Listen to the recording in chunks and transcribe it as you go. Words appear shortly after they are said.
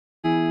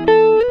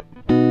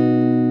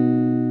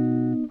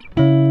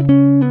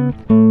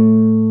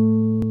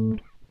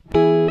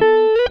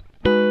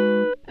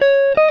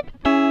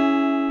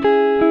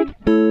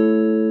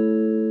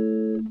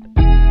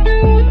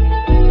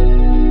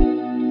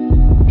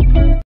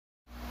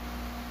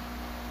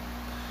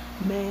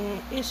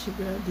It's your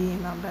girl D,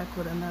 and I'm back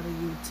with another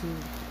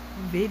YouTube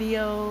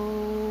video.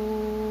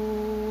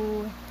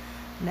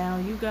 Now,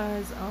 you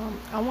guys,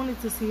 I wanted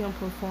to see him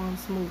perform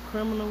 "Smooth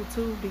Criminal"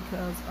 too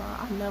because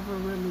I never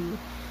really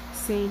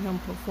seen him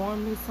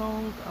perform this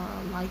song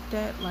like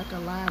that, like a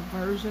live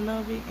version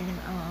of it, and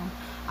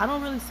I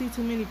don't really see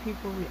too many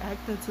people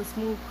reacting to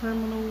 "Smooth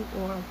Criminal"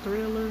 or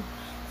Thriller.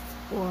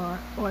 Or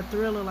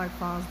Thriller like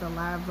finds the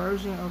live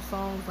version of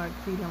songs like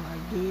Freedom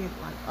like did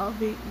like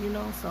of it,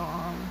 So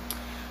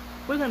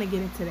we're gonna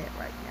get into that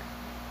right now.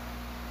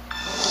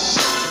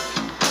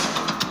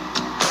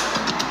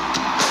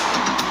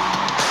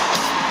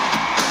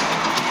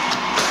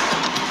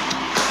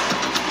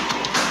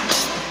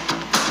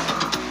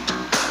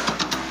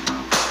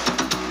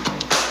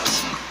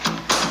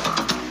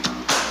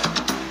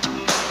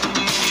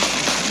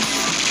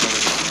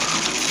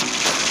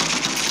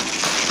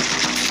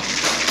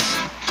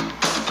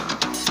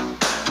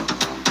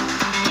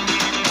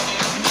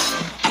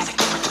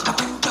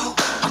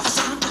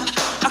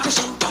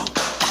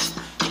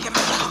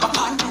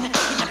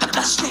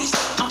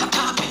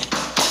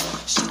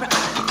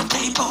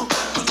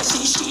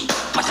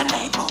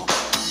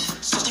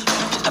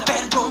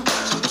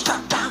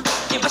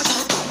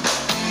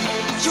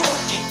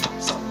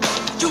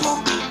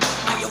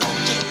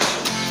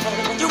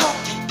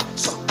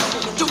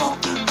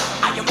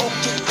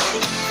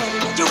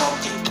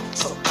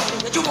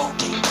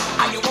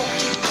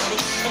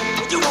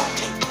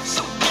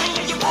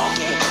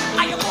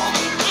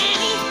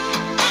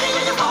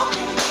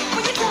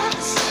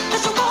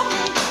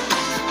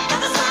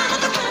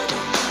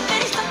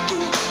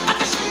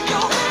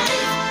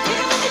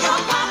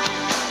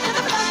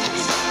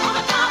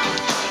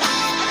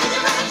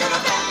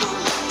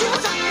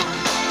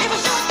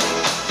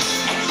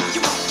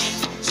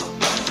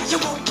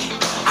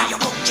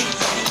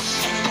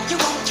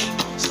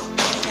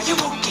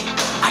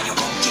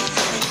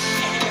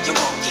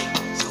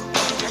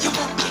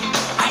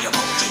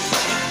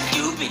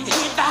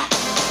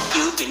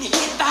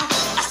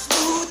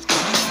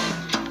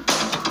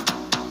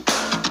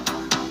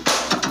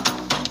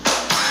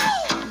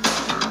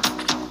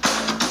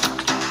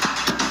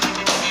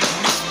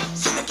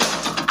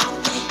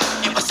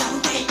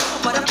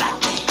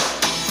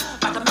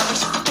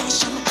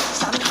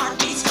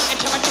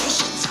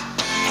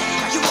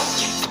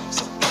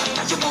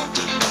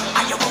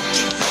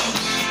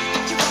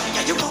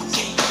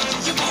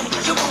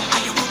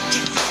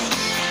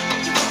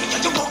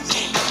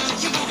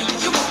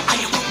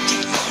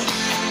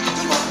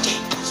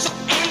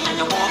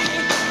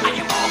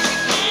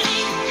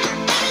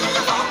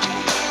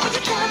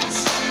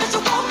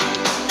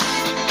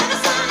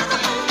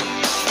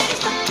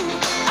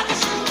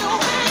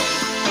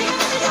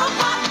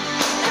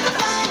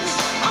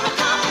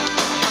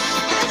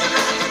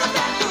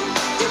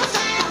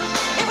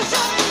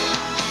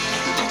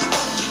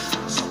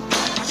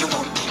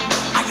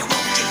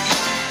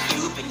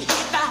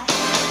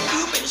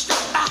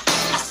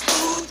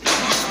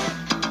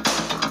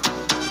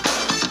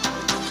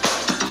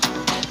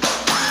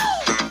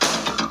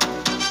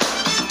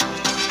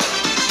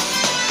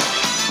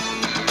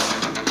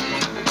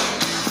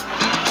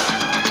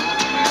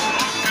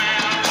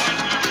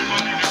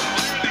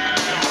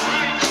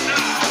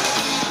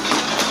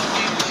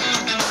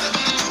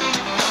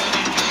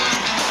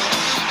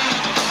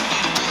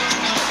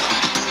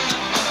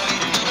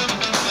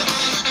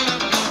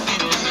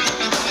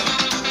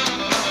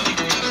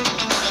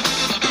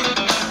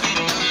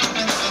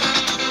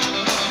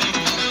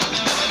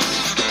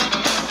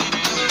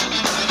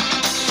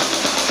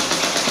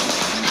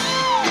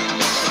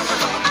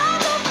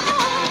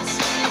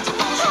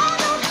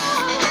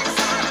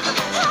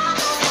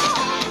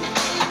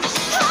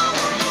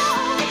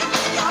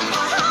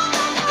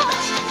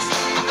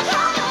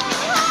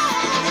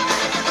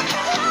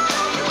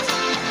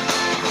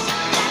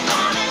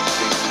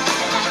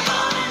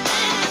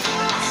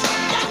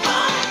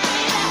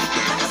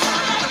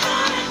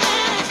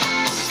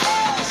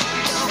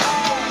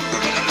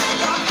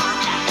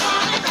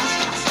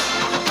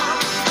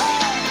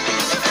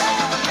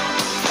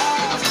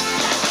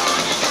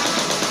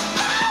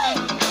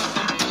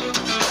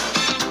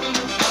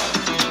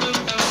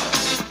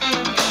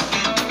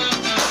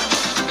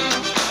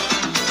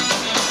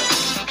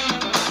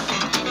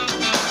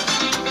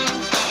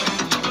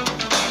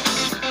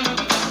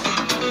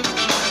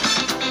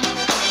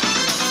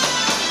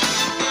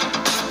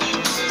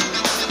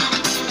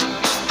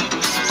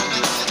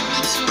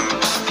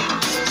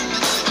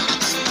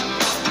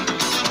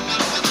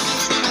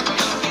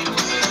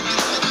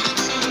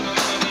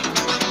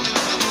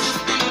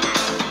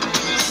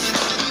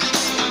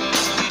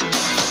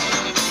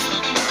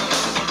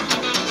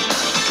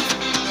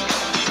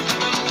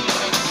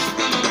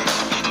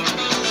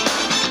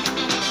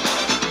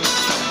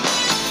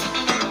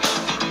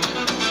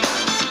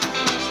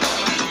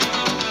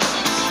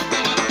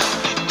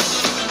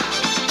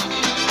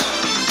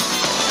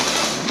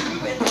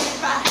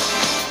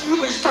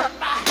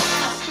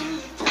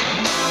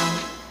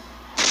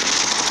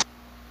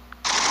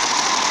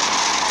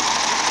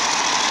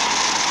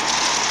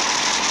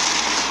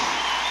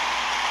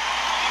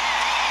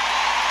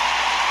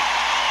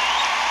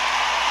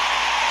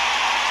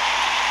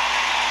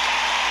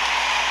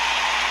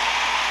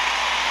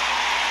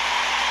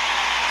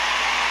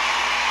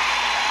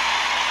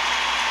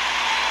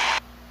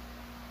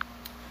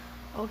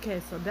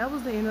 Okay, so that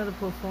was the end of the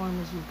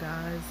performance, you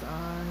guys.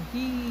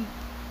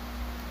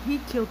 He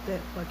killed that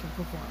fucking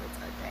performance.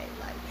 Okay,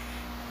 like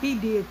he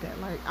did that.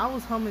 Like I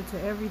was humming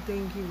to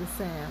everything he was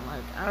saying.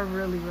 Like I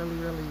really, really,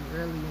 really,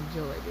 really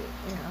enjoyed it.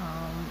 And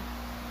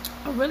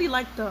I really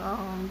liked the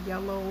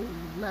yellow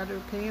leather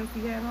pants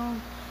he had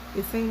on.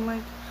 It seemed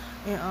like,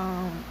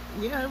 and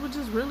yeah, it was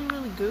just really,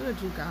 really good,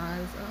 you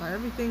guys.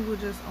 Everything was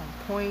just on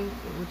point.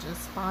 It was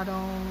just spot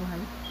on.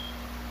 Like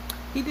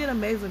he did an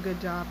amazing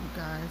good job,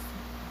 you guys.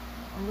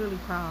 I'm really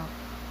proud.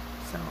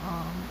 So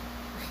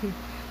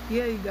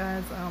yeah, you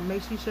guys,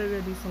 make sure you show your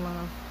decent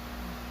love.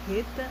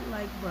 Hit that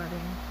like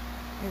button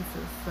and to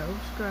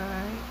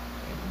subscribe.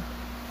 And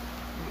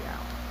we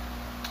out.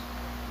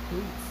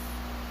 Peace.